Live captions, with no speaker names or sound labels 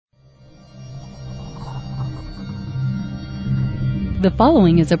The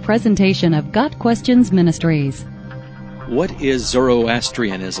following is a presentation of Got Questions Ministries. What is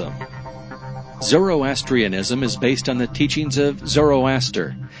Zoroastrianism? Zoroastrianism is based on the teachings of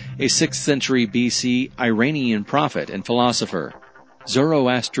Zoroaster, a 6th century BC Iranian prophet and philosopher.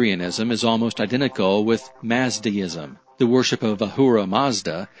 Zoroastrianism is almost identical with Mazdaism, the worship of Ahura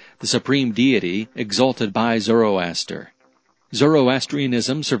Mazda, the supreme deity exalted by Zoroaster.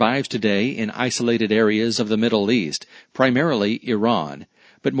 Zoroastrianism survives today in isolated areas of the Middle East, primarily Iran,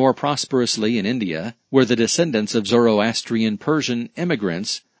 but more prosperously in India, where the descendants of Zoroastrian Persian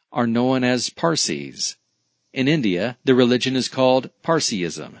immigrants are known as Parsis. In India, the religion is called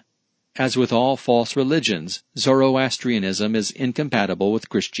Parsiism. As with all false religions, Zoroastrianism is incompatible with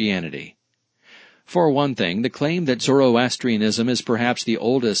Christianity. For one thing, the claim that Zoroastrianism is perhaps the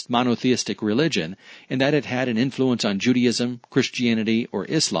oldest monotheistic religion and that it had an influence on Judaism, Christianity, or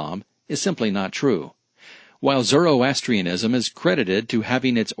Islam is simply not true. While Zoroastrianism is credited to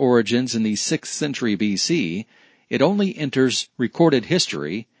having its origins in the 6th century BC, it only enters recorded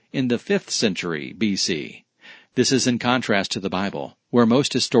history in the 5th century BC. This is in contrast to the Bible, where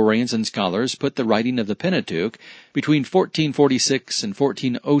most historians and scholars put the writing of the Pentateuch between 1446 and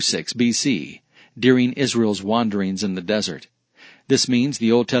 1406 BC, during Israel's wanderings in the desert. This means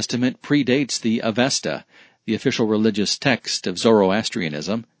the Old Testament predates the Avesta, the official religious text of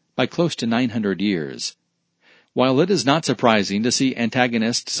Zoroastrianism, by close to 900 years. While it is not surprising to see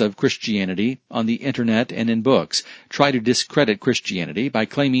antagonists of Christianity on the internet and in books try to discredit Christianity by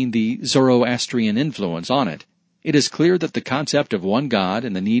claiming the Zoroastrian influence on it, it is clear that the concept of one God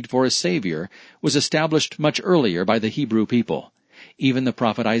and the need for a Savior was established much earlier by the Hebrew people. Even the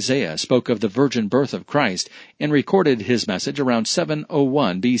prophet Isaiah spoke of the virgin birth of Christ and recorded his message around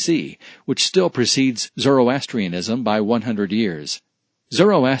 701 BC, which still precedes Zoroastrianism by 100 years.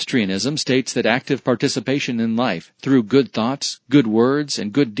 Zoroastrianism states that active participation in life through good thoughts, good words,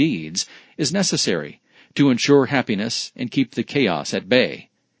 and good deeds is necessary to ensure happiness and keep the chaos at bay.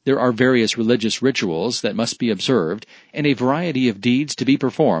 There are various religious rituals that must be observed and a variety of deeds to be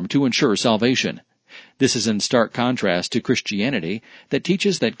performed to ensure salvation. This is in stark contrast to Christianity that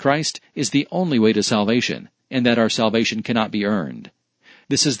teaches that Christ is the only way to salvation and that our salvation cannot be earned.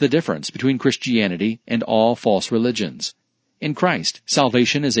 This is the difference between Christianity and all false religions. In Christ,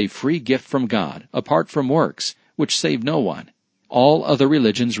 salvation is a free gift from God, apart from works, which save no one. All other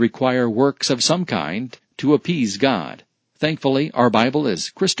religions require works of some kind to appease God. Thankfully, our Bible is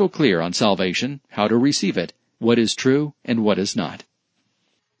crystal clear on salvation, how to receive it, what is true and what is not.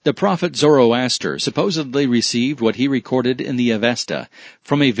 The prophet Zoroaster supposedly received what he recorded in the Avesta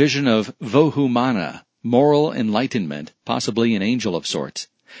from a vision of Vohumana, moral enlightenment, possibly an angel of sorts,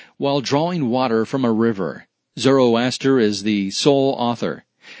 while drawing water from a river. Zoroaster is the sole author.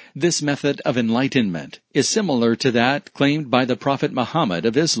 This method of enlightenment is similar to that claimed by the prophet Muhammad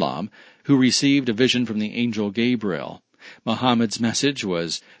of Islam, who received a vision from the angel Gabriel. Muhammad's message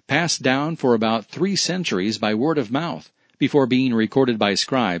was passed down for about 3 centuries by word of mouth, before being recorded by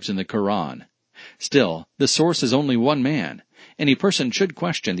scribes in the Quran. Still, the source is only one man, and a person should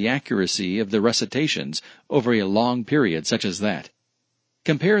question the accuracy of the recitations over a long period such as that.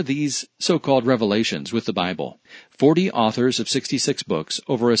 Compare these so-called revelations with the Bible. 40 authors of 66 books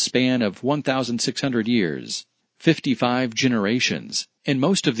over a span of 1,600 years, 55 generations, and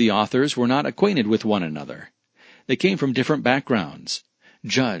most of the authors were not acquainted with one another. They came from different backgrounds.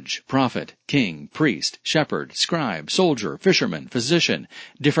 Judge, prophet, king, priest, shepherd, scribe, soldier, fisherman, physician,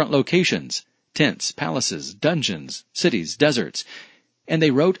 different locations, tents, palaces, dungeons, cities, deserts, and they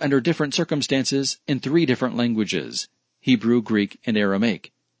wrote under different circumstances in 3 different languages, Hebrew, Greek, and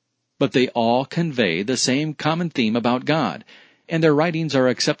Aramaic. But they all convey the same common theme about God, and their writings are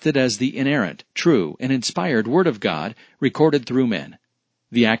accepted as the inerrant, true, and inspired Word of God recorded through men.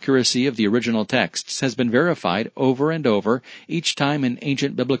 The accuracy of the original texts has been verified over and over each time an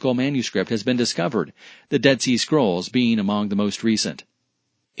ancient biblical manuscript has been discovered, the Dead Sea Scrolls being among the most recent.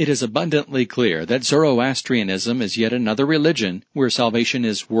 It is abundantly clear that Zoroastrianism is yet another religion where salvation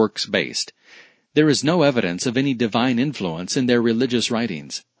is works-based. There is no evidence of any divine influence in their religious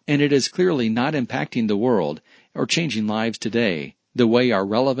writings, and it is clearly not impacting the world or changing lives today the way our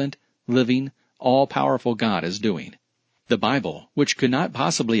relevant, living, all-powerful God is doing. The Bible, which could not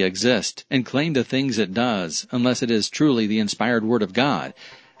possibly exist and claim the things it does unless it is truly the inspired Word of God,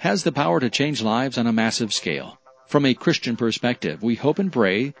 has the power to change lives on a massive scale. From a Christian perspective, we hope and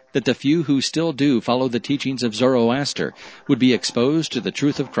pray that the few who still do follow the teachings of Zoroaster would be exposed to the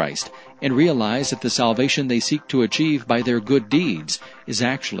truth of Christ and realize that the salvation they seek to achieve by their good deeds is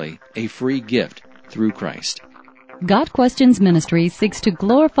actually a free gift through Christ. Got Questions Ministry seeks to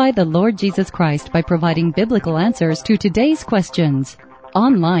glorify the Lord Jesus Christ by providing biblical answers to today's questions.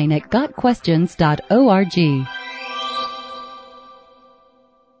 Online at GotQuestions.org.